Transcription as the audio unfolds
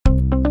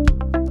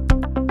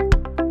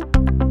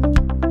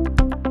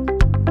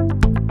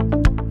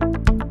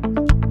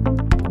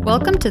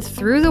Welcome to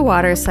Through the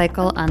Water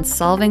Cycle on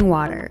Solving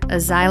Water, a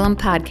Xylem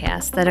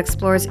podcast that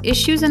explores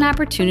issues and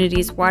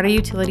opportunities water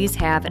utilities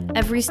have at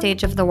every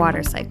stage of the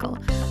water cycle,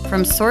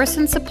 from source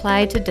and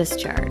supply to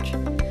discharge.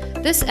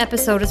 This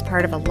episode is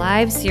part of a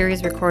live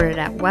series recorded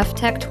at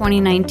WEFTEC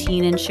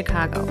 2019 in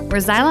Chicago, where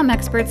Xylem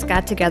experts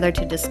got together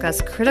to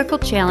discuss critical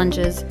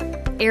challenges,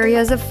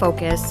 areas of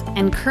focus,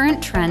 and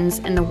current trends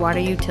in the water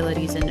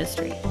utilities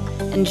industry.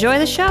 Enjoy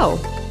the show!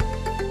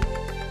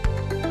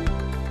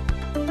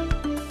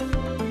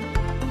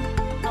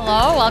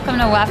 Hello, welcome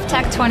to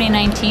WEFTEC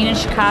 2019 in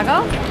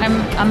Chicago.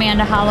 I'm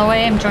Amanda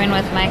Holloway. I'm joined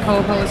with my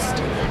co-host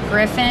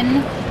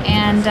Griffin,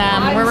 and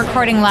we're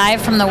recording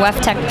live from the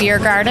WEFTEC Beer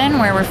Garden,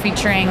 where we're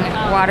featuring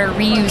water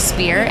reuse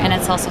beer, and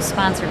it's also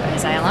sponsored by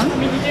Xylem.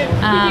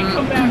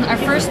 Our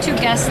first two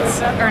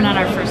guests, or not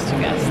our first two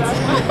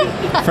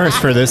guests.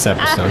 First for this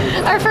episode.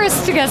 Our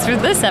first two guests for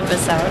this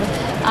episode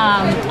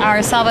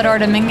are Salvador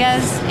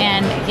Dominguez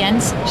and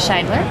Jens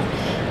Scheidler.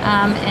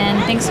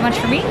 And thanks so much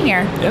for being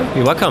here. Yeah,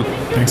 you're welcome.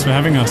 Thanks for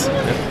having us.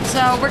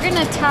 So we're going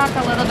to talk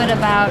a little bit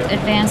about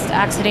advanced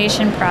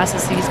oxidation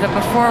processes, but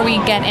before we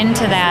get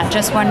into that,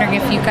 just wondering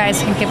if you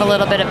guys can give a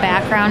little bit of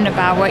background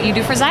about what you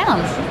do for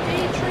Xylem.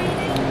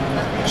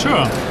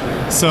 Sure.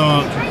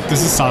 So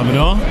this is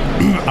Salvador.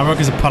 I work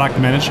as a product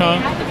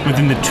manager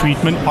within the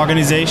treatment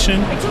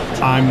organization.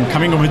 I'm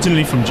coming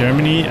originally from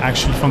Germany,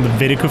 actually from the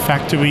Wedeco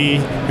factory,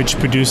 which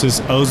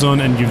produces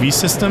ozone and UV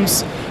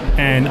systems.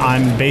 And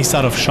I'm based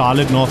out of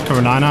Charlotte, North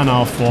Carolina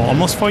now for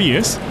almost 4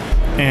 years.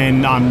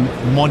 And I'm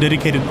more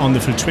dedicated on the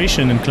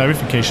filtration and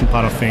clarification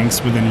part of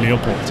things within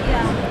Leopold.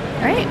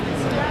 Great.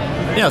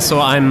 Yeah,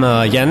 so I'm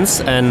Jens,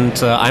 and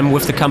I'm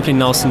with the company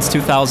now since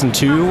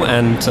 2002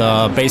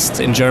 and based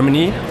in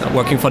Germany,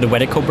 working for the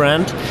Wedeco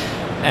brand.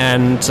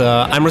 And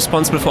I'm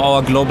responsible for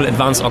our global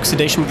advanced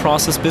oxidation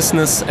process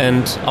business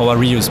and our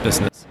reuse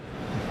business.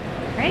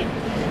 Great.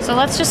 So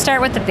let's just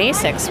start with the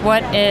basics.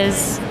 What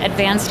is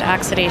advanced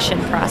oxidation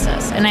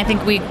process? And I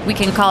think we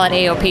can call it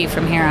AOP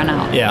from here on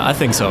out. Yeah, I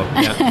think so.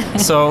 Yeah.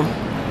 So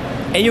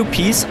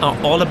AOPs are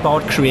all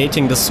about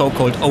creating the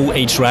so-called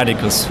OH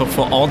radicals. So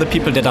for all the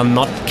people that are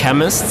not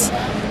chemists,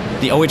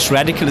 the OH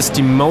radical is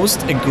the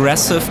most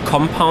aggressive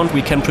compound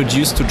we can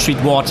produce to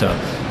treat water.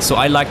 So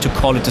I like to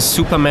call it the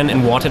Superman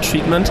in water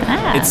treatment.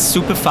 It's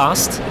super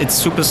fast, it's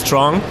super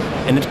strong,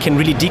 and it can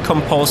really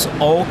decompose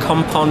all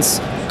compounds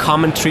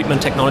common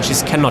treatment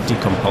technologies cannot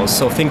decompose.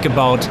 So think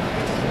about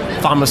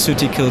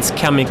pharmaceuticals,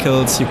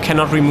 chemicals, you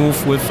cannot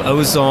remove with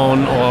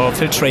ozone or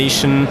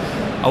filtration.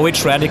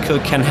 OH radical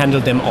can handle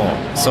them all.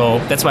 So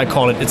that's why I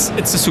call it, it's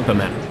a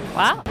Superman.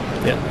 Wow.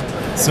 Yeah.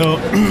 So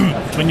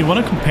when you want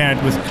to compare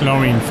it with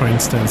chlorine, for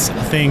instance,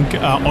 I think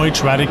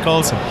OH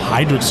radicals, or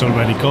hydroxyl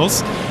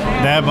radicals,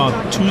 they're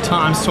about 2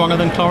 times stronger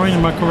than chlorine,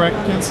 am I correct,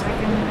 Jens?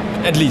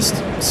 At least.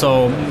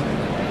 So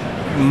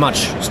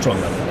much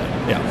stronger than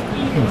that.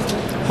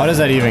 Yeah. How does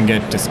that even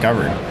get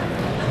discovered?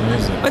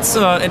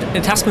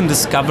 It has been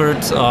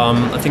discovered,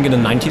 I think, in the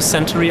 19th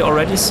century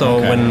already. So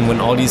okay. when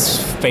all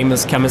these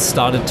famous chemists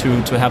started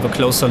to have a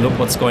closer look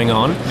what's going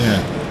on.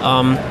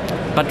 Yeah.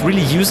 But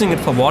really using it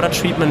for water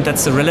treatment,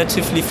 that's a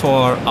relatively,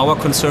 for our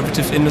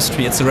conservative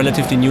industry, it's a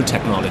relatively new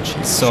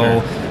technology.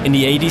 So in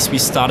the 80s, we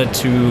started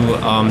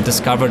to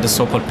discover the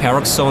so-called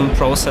peroxone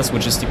process,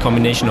 which is the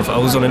combination of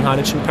ozone and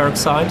hydrogen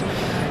peroxide.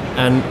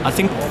 And I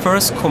think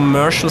first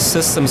commercial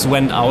systems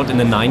went out in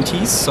the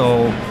 90s.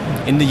 So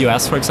in the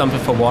US, for example,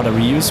 for water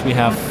reuse, we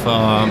have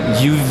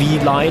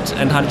UV light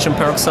and hydrogen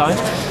peroxide.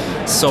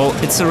 So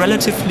it's a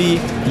relatively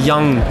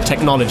young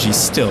technology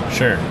still.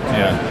 Sure,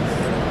 yeah.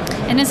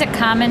 And is it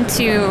common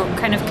to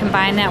kind of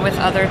combine that with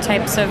other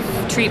types of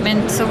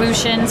treatment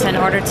solutions in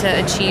order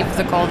to achieve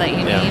the goal that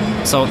you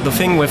need? So the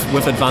thing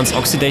with advanced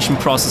oxidation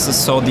processes,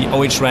 so the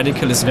OH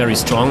radical is very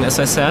strong, as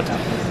I said,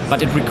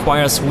 but it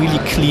requires really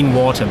clean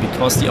water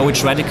because the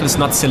OH radical is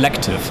not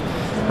selective,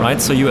 right?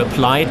 So you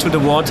apply to the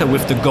water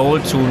with the goal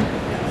to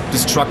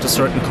destruct a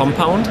certain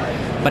compound,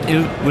 but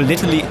it will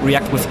literally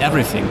react with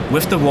everything,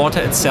 with the water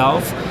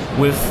itself,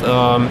 with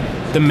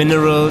the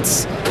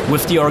minerals,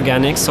 with the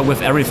organics, so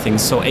with everything.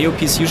 So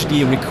AOPs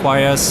usually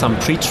require some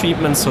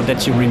pre-treatment so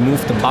that you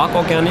remove the bulk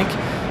organic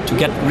to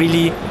get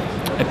really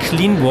a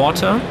clean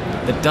water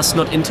that does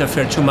not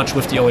interfere too much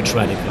with the OH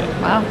radical.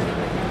 Wow.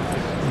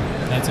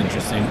 That's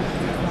interesting.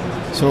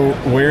 So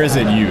where is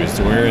it used?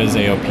 Where is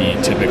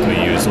AOP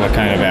typically used? What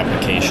kind of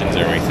applications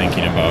are we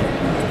thinking about?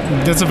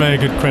 That's a very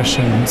good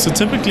question. So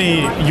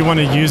typically you want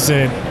to use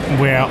it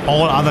where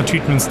all other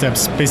treatment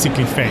steps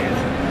basically fail,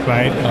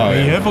 right?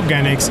 You have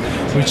organics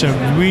which are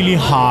really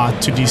hard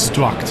to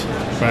destruct,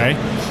 right?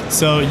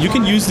 So you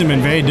can use them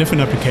in very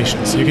different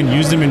applications. You can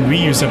use them in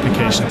reuse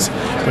applications,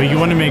 where you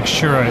want to make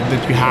sure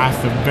that you have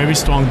a very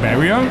strong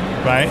barrier,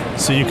 right?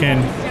 So you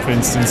can, for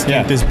instance,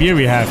 take this beer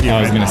we have here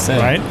right now,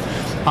 right?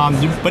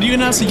 But you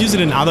can also use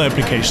it in other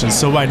applications.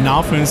 So right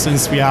now, for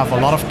instance, we have a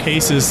lot of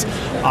cases,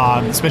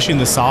 especially in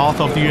the south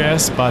of the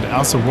US, but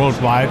also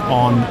worldwide,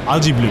 on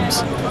algae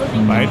blooms.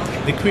 Right?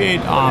 They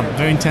create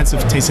very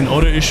intensive taste and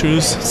odor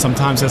issues.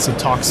 Sometimes that's the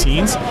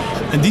toxins,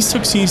 and these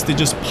toxins, they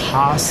just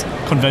pass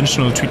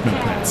conventional treatment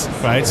plants.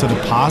 Right? So they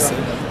pass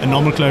a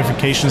normal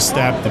clarification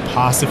step, they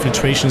pass the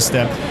filtration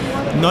step.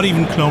 Not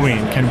even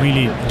chlorine can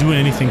really do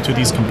anything to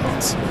these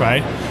compounds.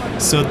 Right?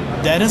 So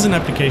that is an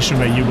application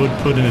where you would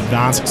put an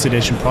advanced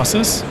oxidation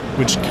process,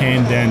 which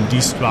can then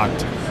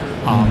destruct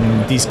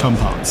these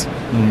compounds.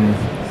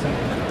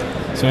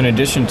 So in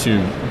addition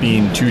to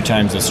being 2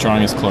 times as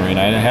strong as chlorine,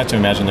 I have to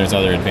imagine there's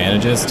other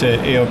advantages to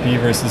AOP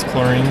versus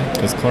chlorine,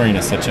 because chlorine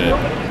is such a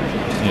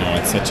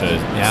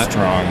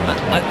strong.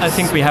 I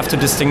think we have to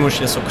distinguish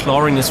here. So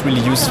chlorine is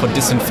really used for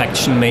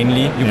disinfection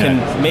mainly. You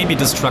can maybe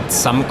destruct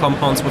some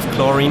compounds with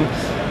chlorine,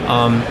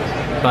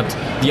 but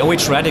the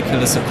OH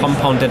radical is a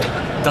compound that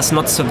does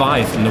not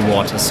survive in the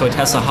water. So it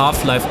has a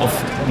half-life of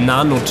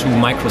nano to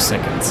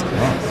microseconds.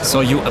 Wow. So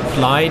you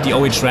apply the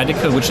OH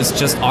radical, which is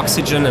just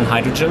oxygen and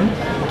hydrogen,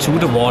 to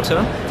the water,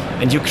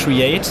 and you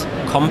create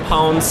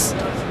compounds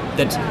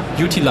that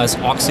utilize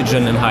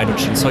oxygen and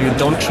hydrogen. So you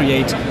don't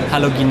create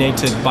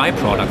halogenated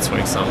byproducts, for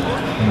example,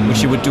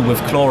 which you would do with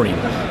chlorine.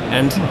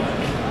 And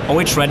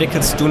OH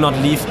radicals do not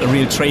leave a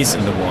real trace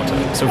in the water.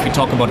 So if we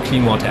talk about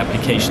clean water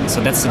applications,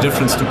 so that's the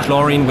difference to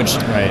chlorine, which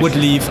would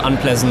leave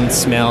unpleasant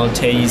smell,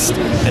 taste,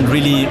 and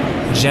really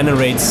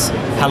generates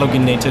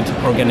halogenated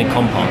organic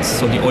compounds.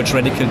 So the OH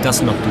radical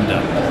does not do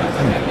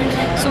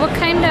that. So what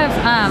kind of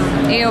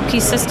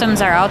AOP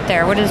systems are out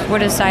there? What does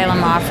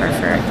Xylem offer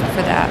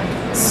for that?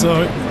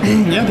 So,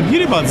 the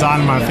beauty about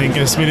Xylem, I think,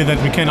 is really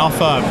that we can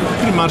offer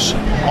pretty much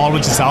all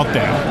which is out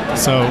there.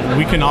 So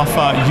we can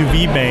offer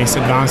UV-based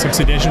advanced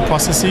oxidation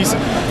processes,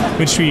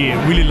 which we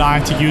really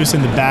like to use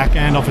in the back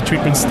end of a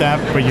treatment step,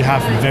 where you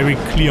have very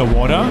clear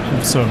water,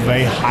 so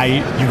very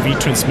high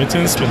UV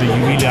transmittance, where the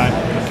UV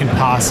light can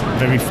pass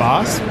very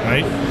fast,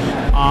 right?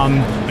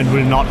 And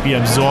will not be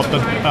absorbed.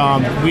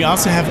 But we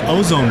also have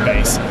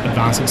ozone-based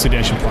advanced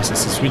oxidation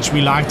processes, which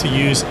we like to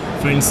use,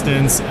 for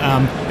instance,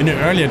 in an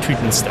earlier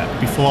treatment step,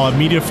 before a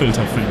media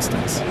filter, for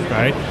instance,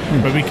 right?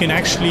 But we can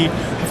actually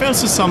have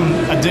also some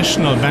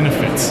additional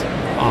benefits.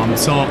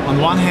 So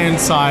on one hand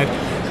side,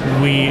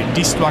 we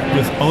destruct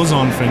with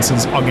ozone, for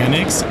instance,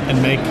 organics,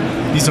 and make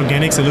these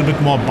organics a little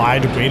bit more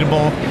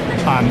biodegradable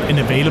and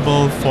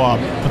available for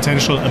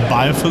potential a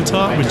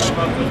biofilter,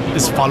 which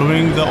is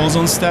following the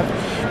ozone step.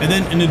 And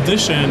then in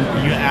addition,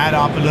 you add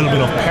up a little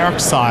bit of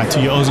peroxide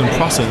to your ozone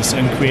process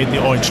and create the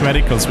OH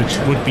radicals, which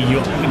would be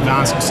your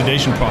advanced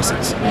oxidation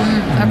process.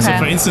 Okay. So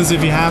for instance,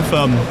 if you have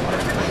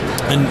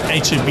an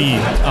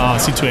HAB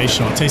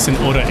situation or taste and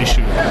odor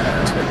issue,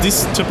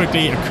 this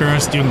typically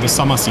occurs during the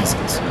summer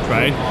seasons,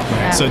 right?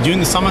 Yeah. So during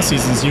the summer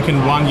seasons, you can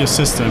run your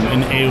system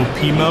in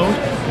AOP mode,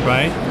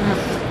 right?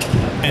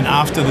 And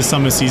after the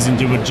summer season,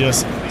 you would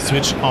just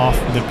switch off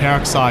the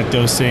peroxide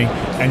dosing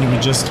and you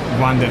would just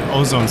run the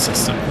ozone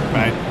system,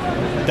 right?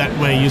 That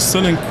way you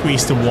still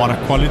increase the water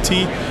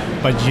quality,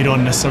 but you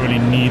don't necessarily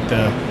need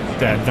the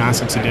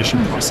advanced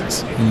oxidation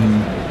process.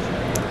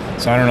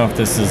 So I don't know if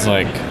this is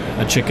like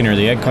a chicken or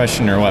the egg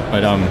question or what,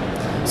 but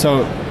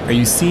so are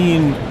you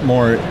seeing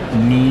more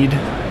need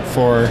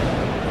for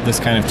this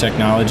kind of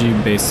technology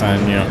based on,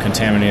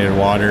 contaminated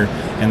water?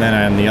 And then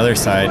on the other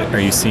side, are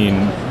you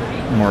seeing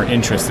more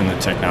interest in the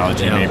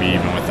technology, maybe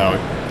even without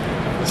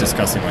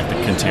discussing like the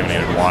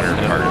contaminated water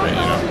part of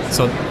it,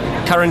 So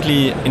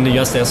currently in the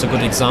US there's a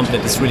good example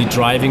that is really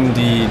driving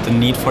the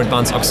need for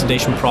advanced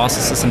oxidation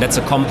processes, and that's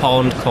a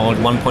compound called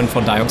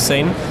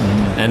 1,4-dioxane.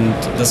 And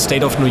the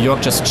state of New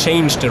York just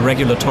changed the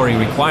regulatory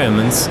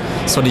requirements,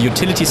 so the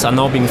utilities are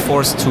now being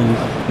forced to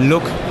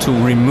look to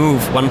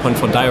remove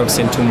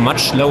 1,4-dioxane to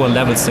much lower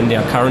levels than they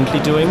are currently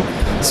doing.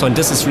 So and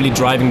this is really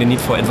driving the need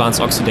for advanced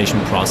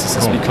oxidation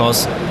processes,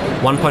 because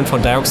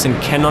 1,4-dioxane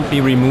cannot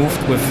be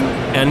removed with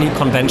any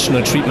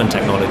conventional treatment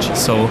technology.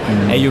 So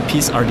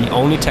AOPs are the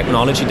only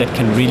technology that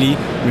can really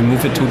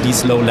remove it to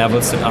these low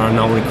levels that are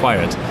now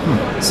required.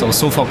 So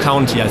Suffolk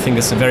County, I think,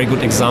 is a very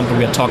good example.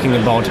 We are talking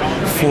about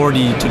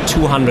 40 to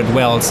 200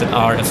 wells that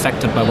are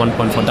affected by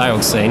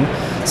 1,4-dioxane.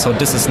 So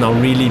this is now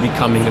really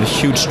becoming a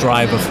huge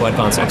driver for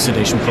advanced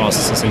oxidation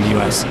processes in the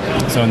US.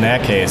 So in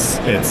that case,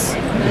 it's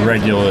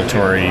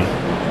regulatory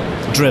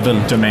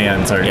driven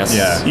demands are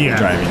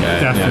driving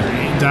that.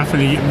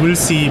 Definitely. We'll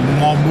see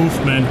more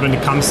movement when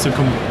it comes to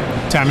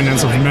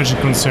contaminants of emerging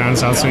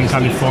concerns, also in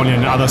California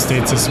and other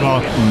states as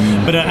well.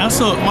 But I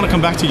also want to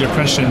come back to your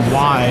question,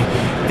 why?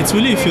 It's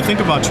really, if you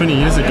think about 20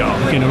 years ago,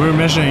 we were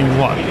measuring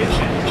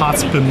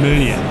parts per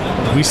million.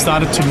 We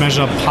started to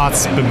measure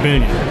parts per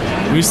billion.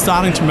 We're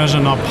starting to measure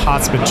now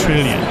parts per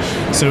trillion.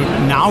 So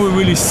now we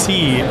really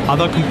see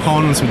other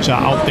components which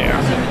are out there,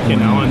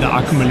 and they're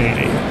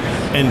accumulating.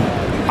 And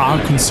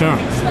are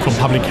concerned for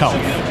public health,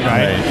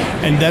 right?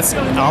 And that's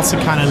also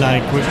kind of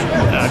like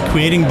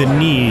creating the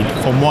need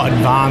for more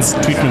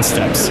advanced treatment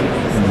steps.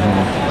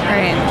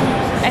 Right.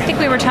 I think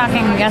we were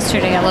talking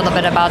yesterday a little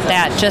bit about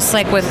that, just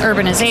like with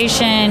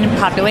urbanization,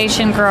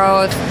 population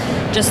growth,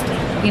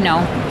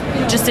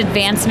 just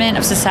advancement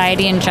of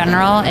society in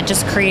general. It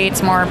just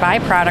creates more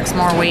byproducts,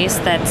 more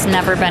waste that's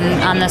never been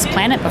on this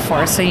planet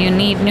before. So you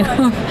need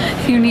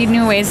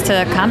new ways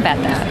to combat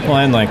that. Well,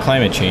 and like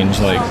climate change,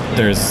 like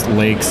there's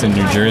lakes in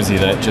New Jersey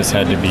that just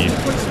had to be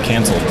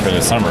canceled for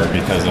the summer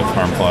because of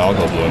harmful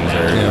algal blooms,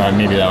 or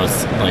maybe that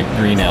was like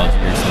green algae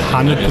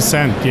or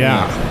something. 100%,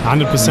 yeah.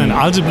 100%.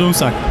 Algae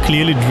blooms are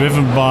clearly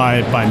driven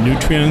by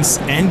nutrients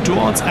and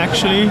droughts,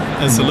 actually.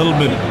 It's a little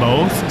bit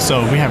both.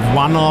 So we have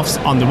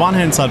runoffs on the one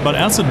hand side, but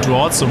also droughts.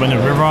 So when a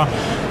river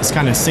is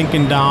kind of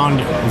sinking down,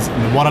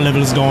 the water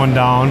level is going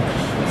down,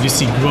 you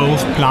see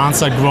growth,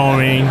 plants are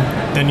growing,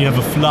 then you have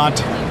a flood,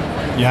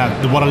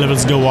 the water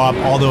levels go up,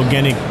 all the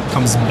organic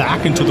comes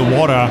back into the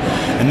water,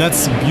 and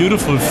that's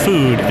beautiful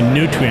food and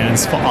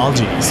nutrients for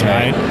algae,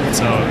 right?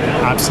 So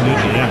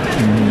absolutely,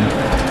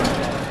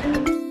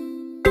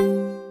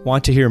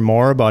 Want to hear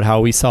more about how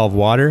we solve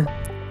water?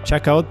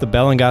 Check out the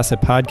Bell &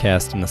 Gossett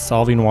podcast in the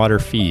Solving Water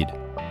feed.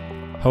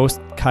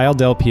 Host Kyle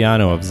Del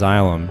Piano of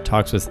Xylem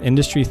talks with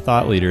industry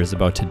thought leaders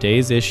about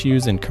today's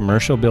issues in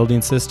commercial building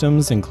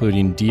systems,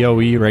 including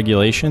DOE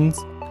regulations,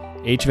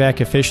 HVAC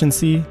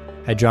efficiency,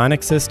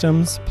 hydronic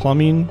systems,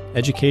 plumbing,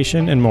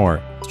 education, and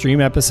more. Stream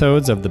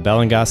episodes of the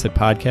Bell & Gossett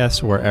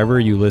podcast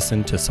wherever you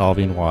listen to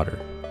Solving Water.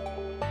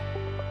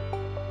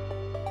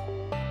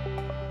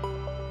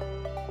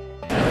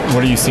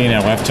 What are you seeing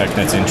at WEFTEC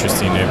that's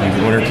interesting?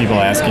 What are people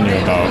asking you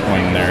about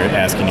when they're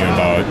asking you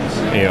about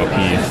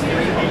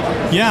AOP?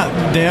 Yeah,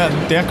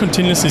 they're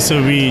continuously.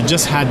 So we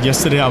just had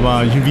yesterday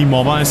our UV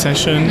mobile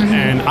session,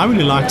 and I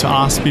really like to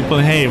ask people,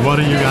 hey, what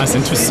are you guys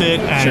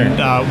interested? And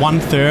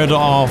 1/3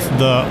 of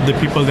the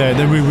people there,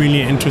 they were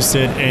really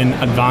interested in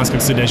advanced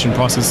oxidation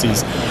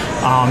processes.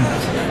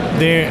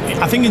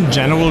 I think in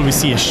general we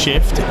see a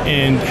shift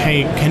in,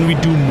 hey, can we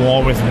do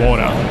more with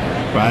water?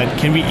 Right?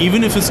 Can we,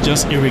 even if it's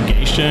just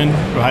irrigation,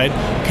 right?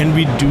 Can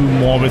we do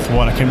more with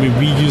water? Can we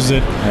reuse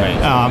it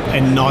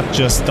and not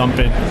just dump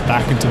it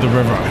back into the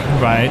river,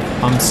 right?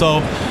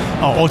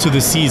 Or to the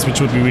seas, which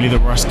would be really the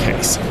worst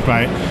case,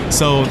 right?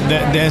 So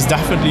there's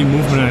definitely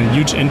movement and a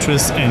huge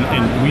interest in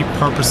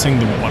repurposing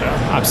the water,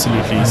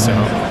 absolutely. So,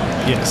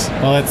 yes.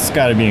 Well, that's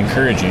got to be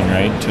encouraging,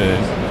 right? To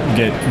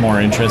get more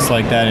interest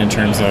like that in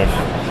terms of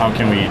how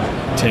can we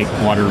take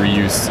water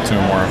reuse to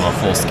more of a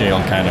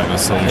full-scale kind of a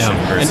solution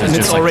versus and it's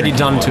just already like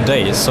done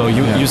today. So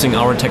using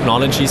our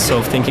technology,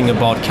 so thinking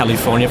about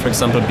California, for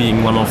example,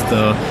 being one of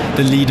the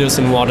leaders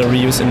in water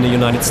reuse in the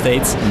United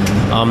States,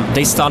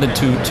 they started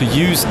to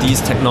use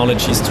these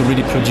technologies to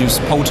really produce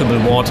potable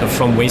water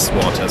from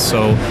wastewater.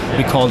 So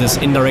we call this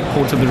indirect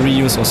potable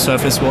reuse or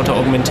surface water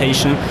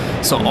augmentation.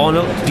 So all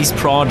of these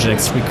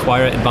projects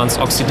require advanced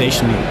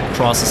oxidation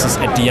processes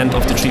at the end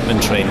of the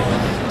treatment train.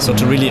 So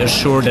to really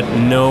assure that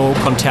no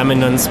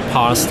contaminants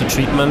pass the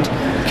treatment,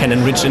 can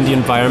enrich in the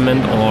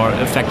environment or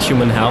affect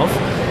human health,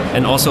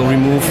 and also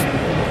remove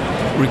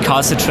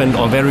recalcitrant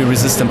or very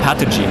resistant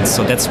pathogens.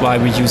 So that's why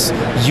we use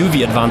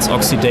UV advanced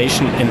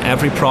oxidation in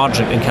every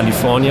project in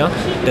California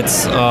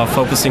that's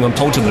focusing on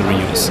potable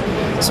reuse.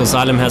 So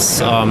Xylem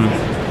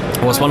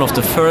was one of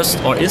the first,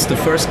 or is the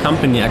first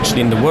company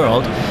actually in the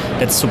world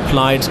that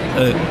supplied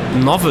a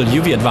novel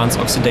UV advanced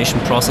oxidation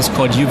process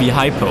called UV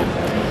Hypo.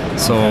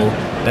 So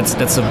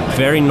that's a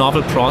very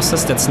novel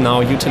process that's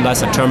now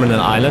utilized at Terminal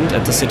Island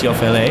at the city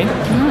of LA.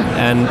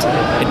 And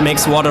it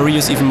makes water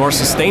reuse even more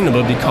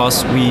sustainable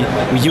because we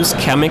use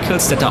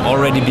chemicals that are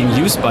already being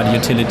used by the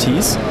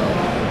utilities.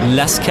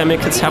 Less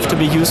chemicals have to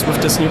be used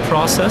with this new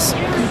process.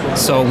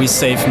 So we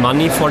save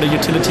money for the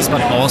utilities,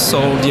 but also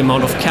the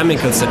amount of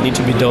chemicals that need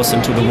to be dosed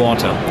into the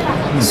water.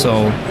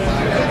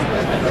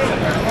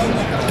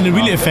 And it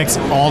really affects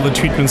all the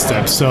treatment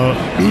steps. So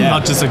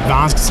not just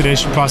advanced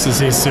oxidation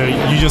processes. So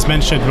you just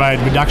mentioned, right,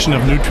 reduction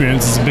of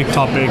nutrients is a big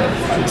topic.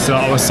 So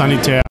our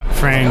sanitary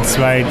friends,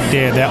 right,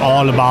 they're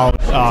all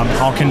about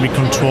how can we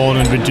control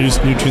and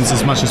reduce nutrients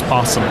as much as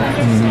possible,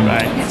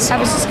 right? I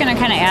was just going to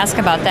kind of ask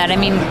about that. I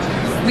mean,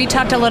 we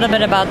talked a little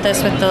bit about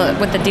this with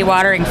the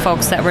dewatering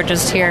folks that were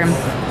just here,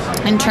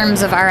 in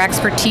terms of our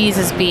expertise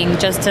as being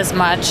just as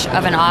much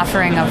of an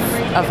offering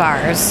of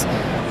ours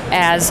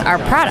as our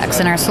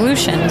products and our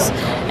solutions.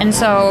 And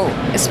so,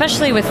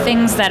 especially with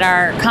things that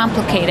are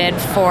complicated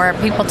for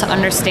people to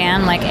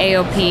understand, like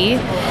AOP,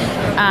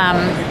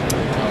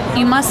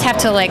 you must have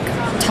to like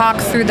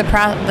talk through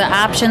the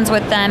options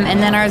with them,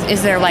 and then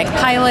is there like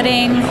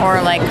piloting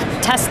or like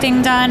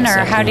testing done,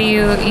 or how do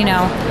you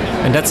know?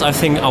 And that's, I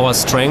think, our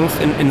strength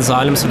in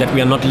Xylem, so that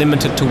we are not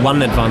limited to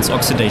one advanced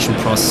oxidation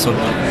process. So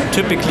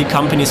typically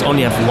companies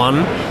only have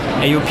one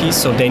AOP,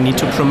 so they need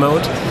to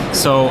promote.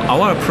 So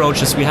our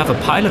approach is we have a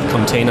pilot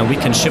container we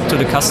can ship to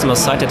the customer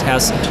site that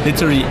has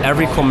literally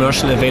every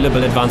commercial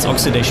available advanced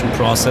oxidation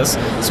process,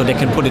 so they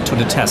can put it to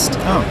the test.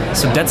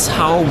 So that's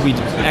how we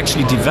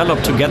actually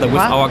developed together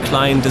with our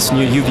client this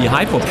new UV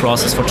Hypo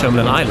process for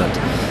Terminal Island.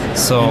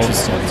 So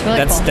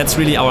that's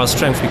really our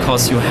strength,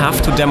 because you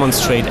have to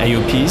demonstrate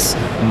AOPs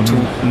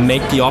to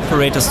make the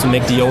operators, to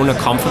make the owner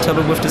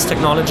comfortable with this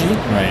technology.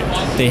 Right.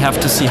 They have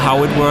to see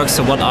how it works,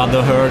 so what are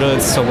the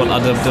hurdles, so what are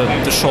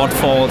the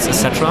shortfalls,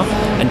 etc.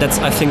 And that's,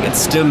 I think it's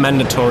still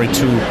mandatory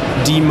to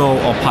demo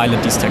or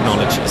pilot these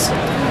technologies.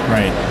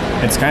 Right.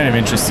 It's kind of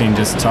interesting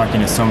just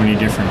talking to so many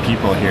different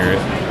people here,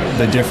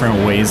 the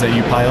different ways that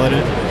you pilot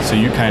it. So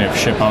you kind of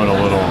ship out a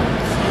little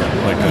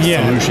like a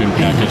solution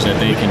package that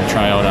they can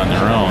try out on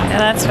their own. Yeah,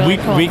 that's really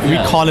cool. We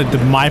call it the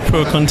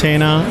MyPro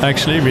container,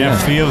 actually. We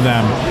have 3 of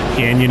them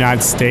here in the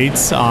United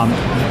States.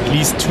 At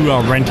least 2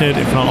 are rented,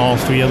 if not all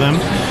 3 of them.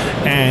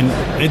 And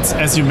it's,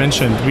 as you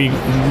mentioned, we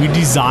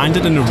designed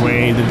it in a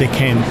way that they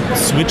can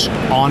switch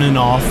on and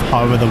off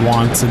however they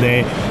want. So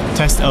they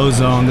test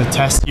ozone, they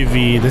test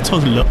UV,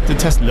 they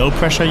test low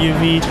pressure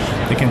UV,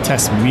 they can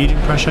test medium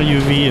pressure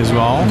UV as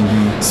well,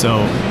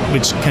 so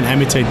which can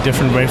imitate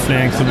different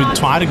wavelengths. So we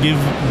try to give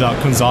the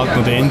consultant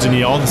or the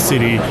engineer or the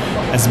city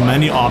as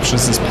many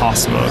options as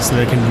possible, so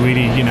they can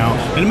really,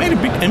 and it made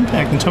a big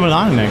impact in thermal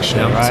island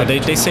actually. Right? So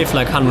they save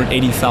like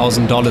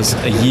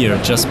 $180,000 a year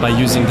just by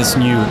using this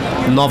new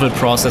novel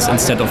process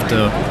instead of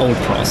the old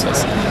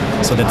process.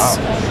 So that's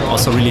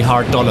also really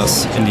hard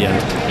dollars in the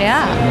end.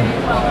 Yeah.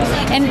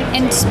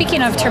 And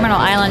speaking of Terminal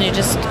Island, you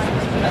just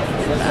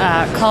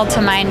called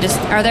to mind,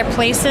 are there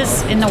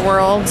places in the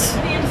world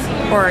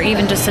or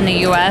even just in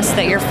the US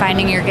that you're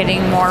finding you're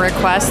getting more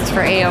requests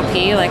for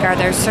AOP? Like, are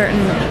there certain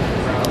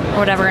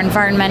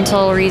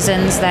environmental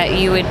reasons that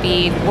you would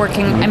be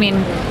working? I mean,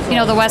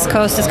 the West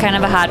Coast is kind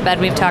of a hotbed.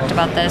 We've talked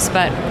about this,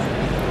 but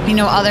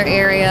other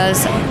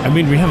areas. I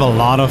mean, we have a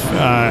lot of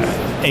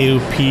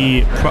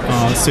AOP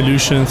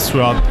solutions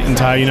throughout the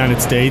entire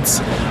United States.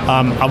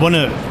 I want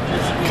to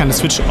kind of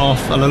switch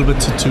off a little bit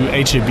to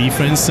HAB,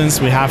 for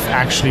instance. We have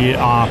actually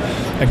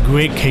a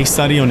great case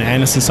study on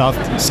Anderson,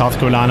 South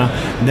Carolina.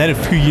 And that a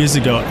few years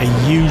ago,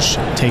 a huge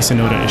taste and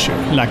odor issue,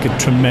 like a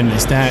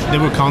tremendous. They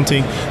were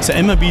counting. So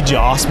MIB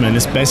geosmin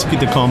is basically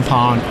the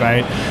compound,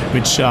 right,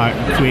 which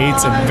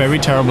creates a very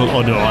terrible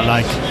odor.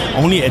 Like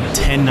only at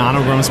 10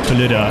 nanograms per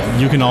liter,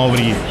 you can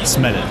already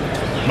smell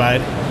it,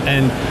 right?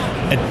 And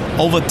at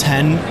over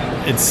 10,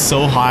 it's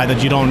so high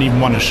that you don't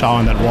even want to shower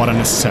in that water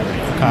necessarily,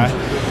 okay?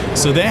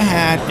 So they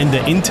had in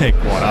the intake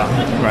water,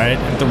 right,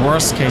 the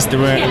worst case, they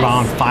were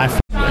around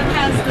 5,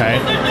 okay?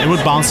 It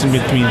would bounce in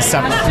between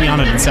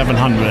 300 and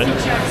 700.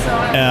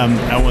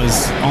 That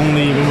was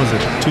only, when was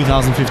it,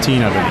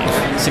 2015, I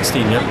believe.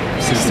 16, yeah.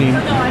 16?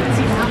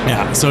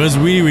 Yeah, so it was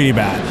really, really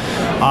bad.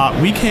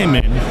 We came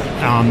in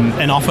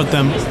and offered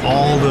them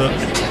all the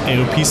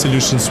AOP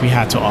solutions we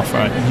had to offer,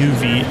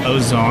 UV,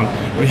 ozone.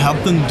 We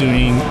helped them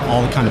doing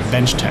all kind of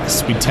bench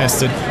tests. We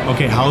tested,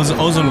 okay, how is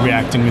ozone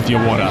reacting with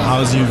your water?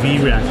 How is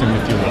UV reacting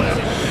with your water?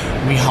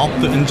 We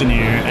helped the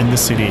engineer and the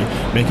city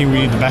making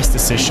really the best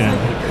decision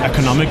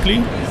economically,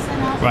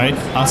 right?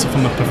 Also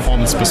from a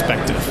performance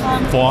perspective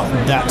for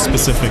that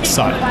specific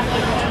site.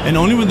 And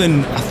only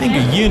within, I think,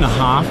 a year and a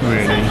half,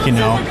 really,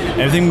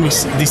 everything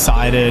was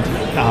decided,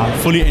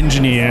 fully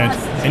engineered,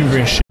 and we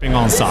were shipping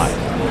on site.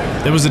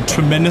 There was a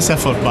tremendous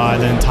effort by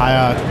the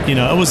entire,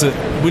 it was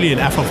really an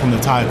effort from the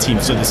entire team.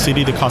 So the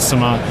city, the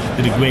customer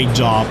did a great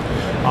job.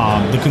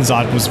 The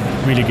consultant was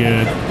really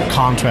good, the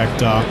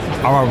contractor,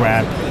 our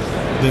rep,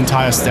 the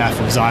entire staff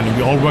of Xylem.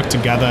 We all work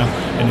together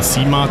in a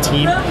CMA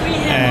team.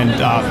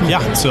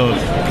 And so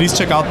please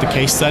check out the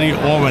case study,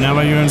 or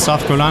whenever you're in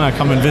South Carolina,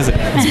 come and visit.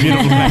 It's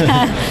beautiful.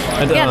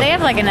 Yeah, they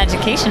have like an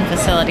education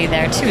facility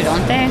there too,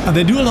 don't they?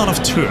 They do a lot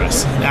of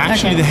tours.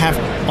 Actually, They have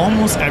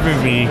almost every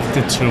week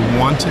the tour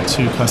 1 to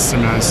 2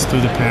 customers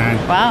through the plant.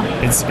 Wow.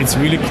 It's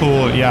really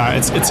cool. Yeah,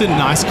 it's a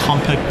nice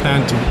compact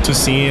plant to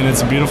see, and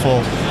it's a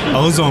beautiful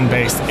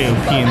ozone-based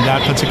AOP in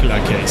that particular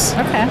case.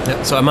 Okay.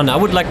 Yeah. So Amanda, I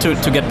would like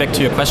to get back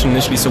to your question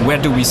initially. So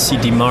where do we see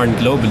demand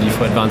globally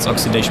for advanced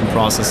oxidation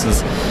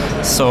processes?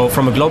 So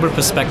from a global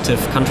perspective,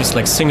 countries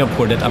like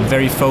Singapore that are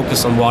very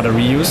focused on water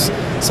reuse,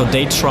 so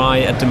they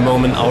try at the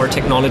moment our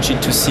technology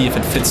to see if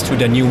it fits to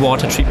their new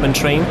water treatment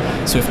train,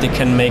 so if they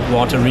can make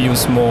water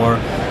reuse more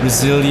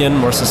resilient,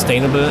 more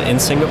sustainable in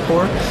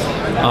Singapore.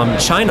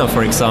 China,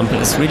 for example,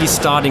 is really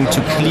starting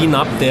to clean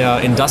up their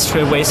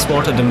industrial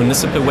wastewater, the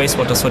municipal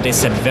wastewater, so they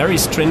set very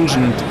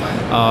stringent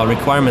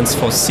requirements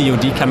for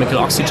COD, chemical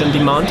oxygen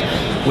demand,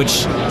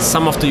 which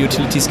some of the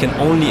utilities can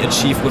only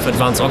achieve with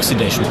advanced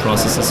oxidation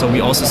processes. So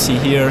we also see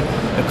here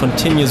a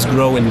continuous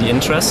growth in the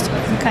interest.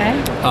 Okay.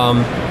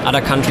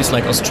 Other countries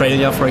like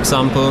Australia, for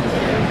example,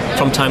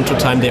 from time to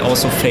time they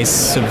also face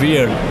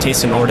severe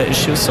taste and odor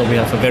issues. So we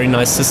have a very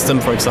nice system,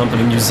 for example,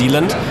 in New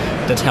Zealand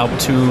that helped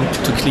to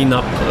clean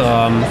up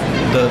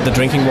the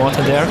drinking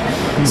water there.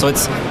 So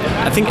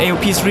I think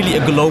AOP is really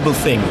a global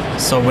thing.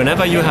 So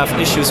whenever you have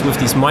issues with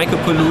these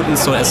micropollutants,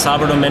 so as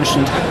Salvador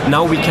mentioned,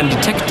 now we can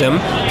detect them,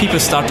 people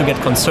start to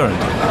get concerned.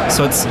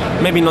 So it's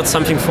maybe not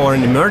something for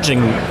an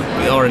emerging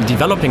or a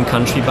developing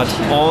country, but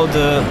all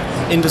the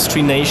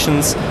industry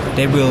nations,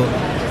 they will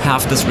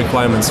have these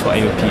requirements for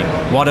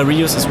AOP. Water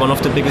reuse is one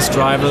of the biggest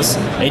drivers.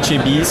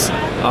 HABs,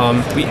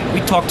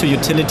 We talked to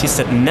utilities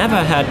that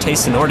never had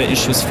taste and odor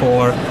issues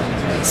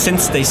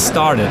since they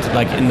started,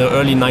 like in the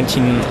early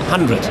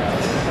 1900s.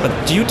 But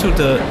due to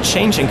the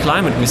change in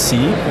climate we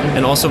see,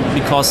 and also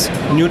because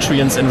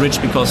nutrients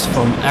enriched because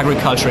from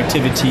agriculture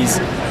activities,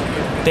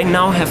 they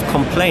now have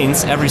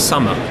complaints every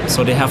summer,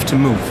 so they have to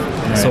move.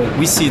 Right. So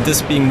we see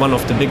this being one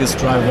of the biggest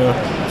driver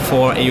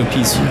for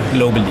AOPs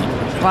globally.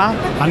 Wow.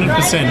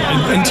 100%.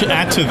 And to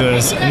add to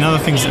this, another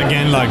thing is,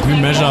 again, like we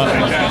measure.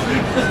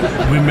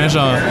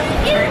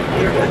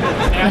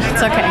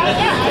 It's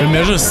okay. We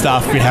measure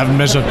stuff we haven't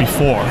measured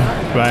before,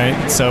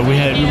 right? So we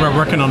were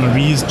working on a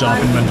reuse job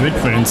in Madrid,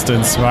 for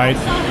instance, right,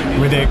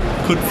 where they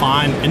could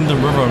find in the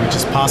river, which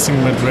is passing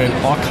Madrid,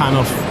 all kind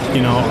of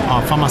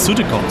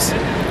pharmaceuticals.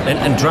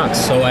 And drugs.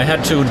 So I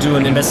had to do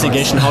an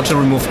investigation how to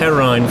remove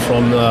heroin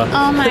from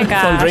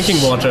from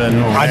drinking water. And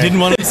I didn't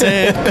want to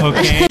say it.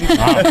 Cocaine.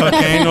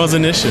 Cocaine was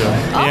an issue.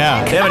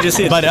 Yeah. But you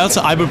see it. But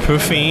also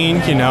ibuprofen,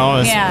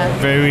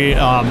 is very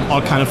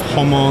all kind of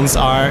hormones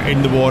are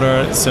in the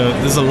water. So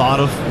there's a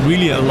lot of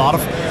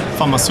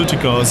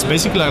pharmaceuticals,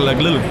 basically like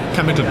a little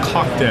chemical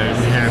cocktail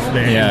we have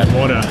there in the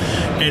water.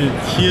 And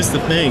here's the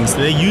thing: so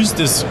they use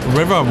this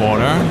river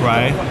water,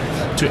 right,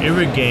 to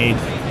irrigate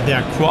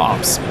their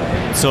crops.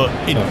 So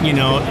it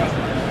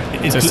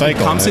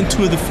comes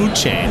into the food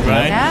chain,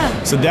 right?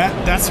 Yeah. So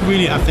that's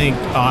really, I think,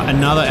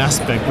 another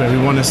aspect where we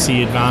want to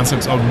see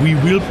advancements, or we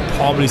will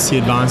probably see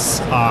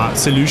advanced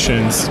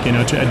solutions,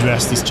 to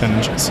address these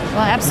challenges.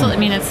 Well, absolutely. I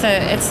mean, it's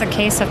the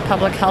case of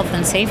public health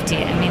and safety.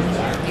 I mean,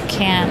 you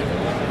can't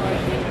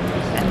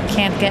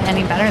get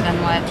any better than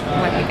what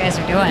you guys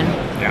are doing.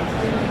 Yeah.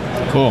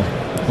 Cool.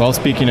 Well,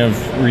 speaking of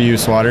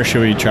reuse water,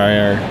 should we try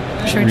our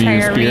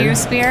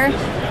reuse beer?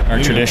 Our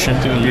tradition,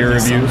 beer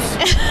review.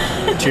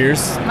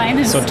 Cheers. Mine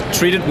is... So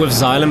treat it with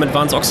Xylem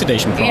Advanced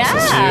Oxidation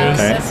Process. Yeah.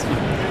 Okay.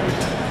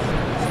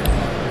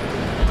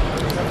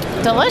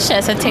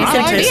 Delicious. It tastes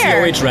like Tastes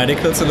beer. the OH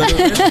radicals a little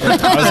bit. I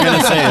was going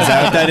to say, is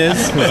that what that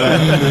is?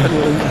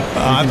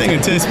 I think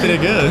it tastes pretty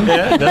good.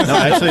 Yeah, No,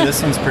 actually,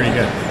 this one's pretty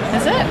good.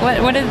 Is it?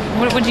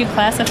 What would you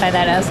classify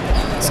that as?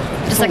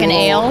 Just like an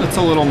ale? It's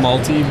a little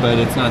malty, but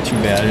it's not too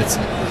bad. It's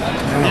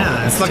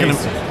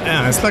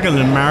like an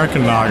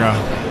American lager,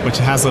 which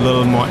has a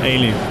little more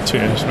ale to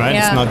it, right?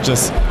 Yeah.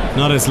 It's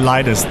not as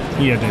light as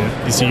here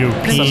these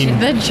European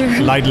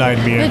light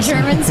beers. The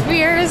German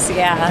beers,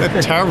 yeah.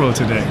 They're terrible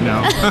today.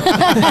 No.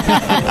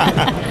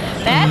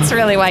 That's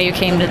really why you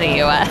came to the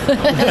U.S.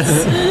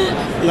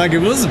 Like, it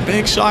was a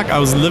big shock. I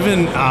was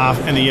living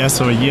in the U.S.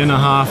 for a year and a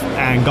half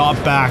and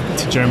got back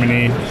to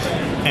Germany.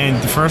 And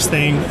the first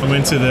thing, I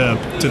went to the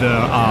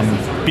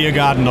beer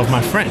garden of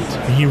my friend.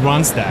 He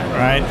runs that,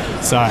 right?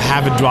 So I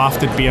have a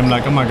drafted beer. I'm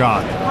like, oh my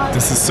God,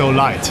 this is so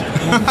light.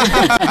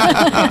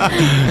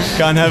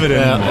 Can't have it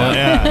anymore.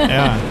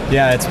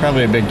 Yeah, it's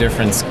probably a big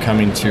difference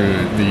coming to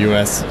the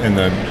U.S. in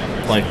the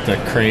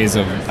craze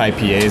of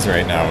IPAs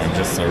right now, and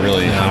just a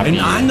really hoppy. And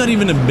I'm not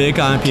even a big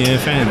IPA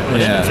fan.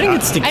 I think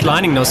it's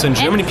declining now. So in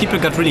Germany, people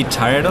got really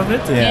tired of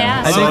it.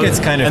 Yeah. I think it's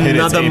kind of hit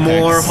its another apex.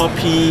 more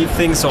hoppy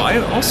thing. So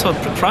I also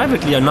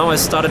privately, now I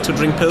started to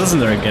drink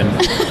Pilsner again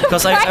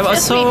because I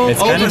was so. It's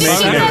kind of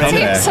making a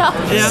comeback.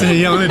 So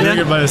you only drink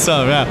it by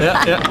yourself,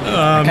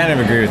 I kind of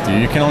agree with you.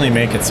 You can only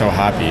make it so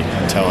hoppy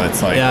until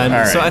it's like. Yeah, and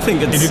all right. so I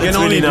think it's. If you can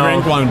only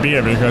drink one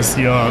beer because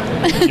your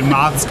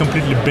mouth is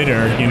completely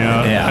bitter,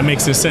 that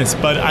makes no sense.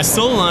 But I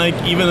still like,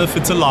 even if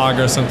it's a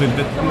lager or something,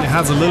 that it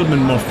has a little bit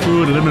more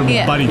fruit, a little bit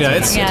more body to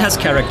it. It has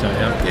character.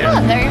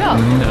 Oh, there you go.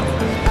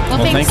 Well,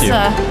 thanks. Thank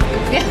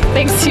you.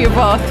 Thanks to you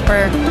both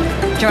for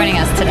joining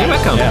us today. You're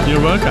welcome. Yeah. You're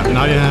welcome.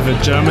 Now you have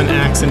a German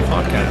accent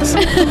podcast.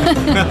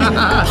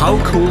 How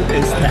cool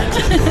is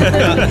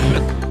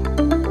that?